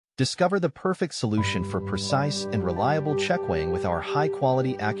Discover the perfect solution for precise and reliable checkweighing with our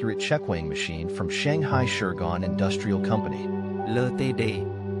high-quality, accurate checkweighing machine from Shanghai Shigan Industrial Company.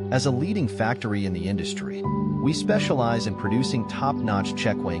 As a leading factory in the industry, we specialize in producing top-notch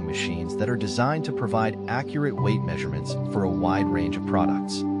checkweighing machines that are designed to provide accurate weight measurements for a wide range of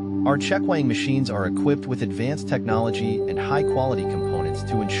products. Our checkweighing machines are equipped with advanced technology and high-quality components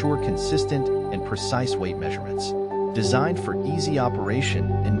to ensure consistent and precise weight measurements, designed for easy operation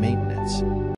and maintenance.